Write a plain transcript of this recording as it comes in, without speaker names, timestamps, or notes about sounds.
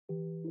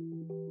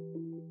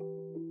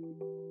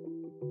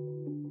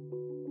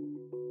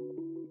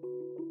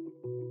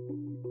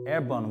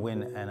Airborne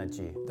wind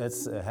energy,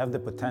 that's have the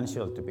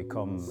potential to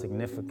become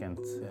significant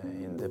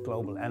in the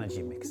global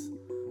energy mix.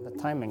 The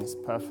timing is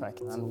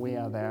perfect, and we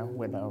are there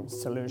with our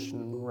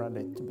solution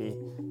ready to be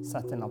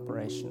set in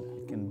operation.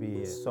 It can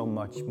be so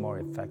much more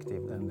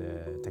effective than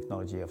the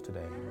technology of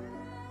today.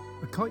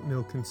 A kite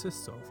mill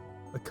consists of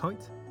a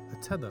kite, a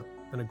tether,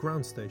 and a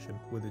ground station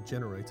with a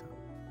generator.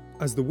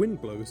 As the wind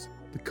blows,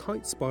 the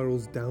kite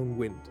spirals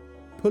downwind,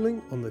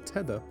 pulling on the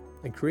tether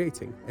and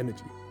creating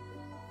energy.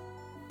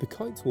 The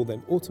kite will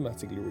then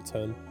automatically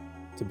return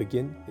to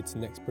begin its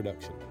next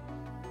production.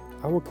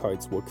 Our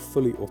kites work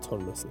fully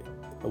autonomously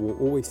and will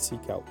always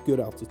seek out good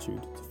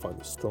altitude to find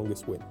the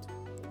strongest wind.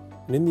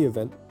 And in the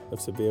event of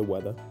severe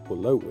weather or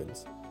low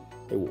winds,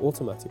 they will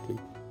automatically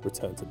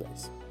return to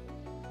base.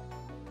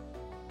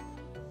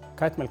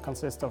 Kitemill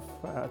consists of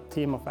a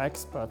team of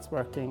experts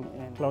working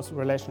in close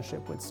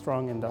relationship with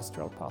strong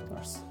industrial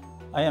partners.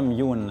 I am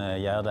Jon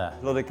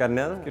Gjerde. Lodde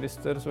Karnell.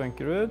 Christer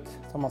Svenkerud.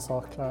 Thomas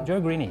Harkler.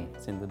 Joe Greeny.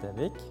 Sinde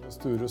Devik.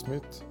 Sture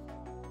Smith.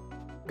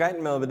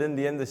 Kitemill within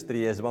the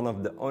industry is one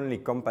of the only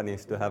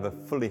companies to have a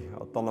fully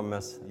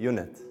autonomous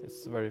unit.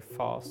 It's a very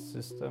fast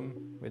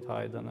system with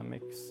high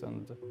dynamics,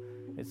 and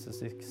it's a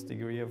 6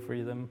 degrees of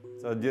freedom.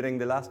 So during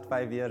the last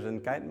 5 years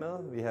in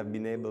Kitemill, we have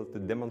been able to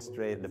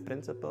demonstrate the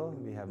principle.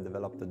 We have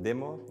developed a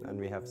demo, and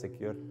we have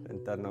secured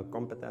internal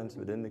competence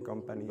within the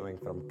company, going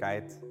from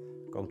kite,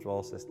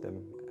 control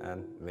system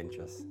and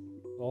winches.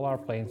 All our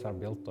planes are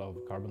built of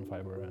carbon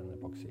fiber and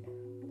epoxy.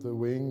 The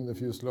wing, the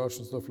fuselage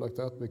and stuff like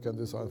that, we can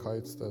design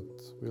kites that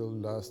will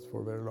last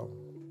for very long.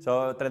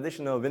 So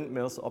traditional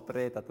windmills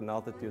operate at an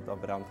altitude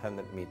of around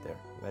 100 meters,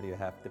 where you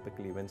have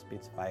typically wind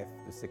speeds 5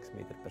 to 6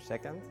 meters per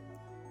second.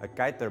 A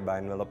kite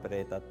turbine will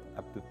operate at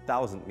up to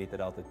 1,000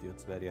 meter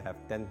altitudes, where you have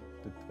 10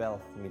 to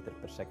 12 meters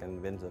per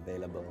second winds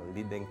available,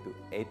 leading to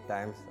 8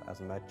 times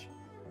as much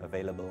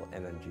available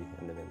energy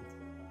in the wind.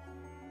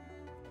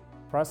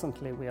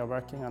 Presently, we are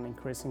working on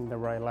increasing the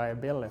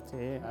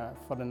reliability.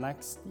 For the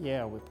next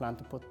year, we plan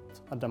to put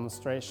a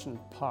demonstration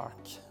park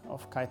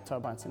of kite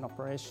turbines in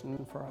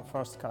operation for our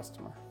first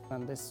customer.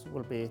 And this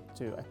will be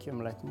to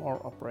accumulate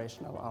more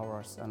operational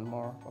hours and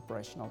more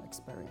operational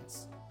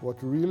experience.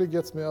 What really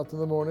gets me out in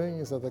the morning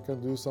is that I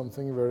can do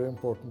something very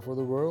important for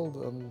the world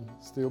and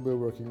still be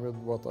working with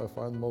what I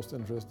find most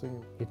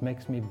interesting. It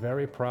makes me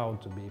very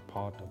proud to be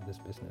part of this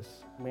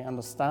business. We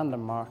understand the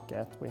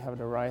market, we have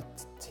the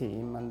right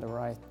team and the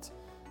right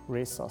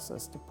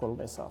resources to pull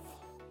this off.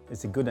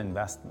 It's a good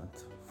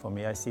investment. For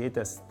me, I see it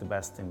as the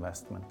best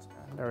investment.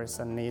 There is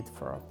a need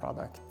for a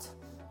product,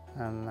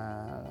 and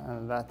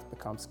that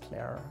becomes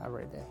clearer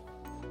every day.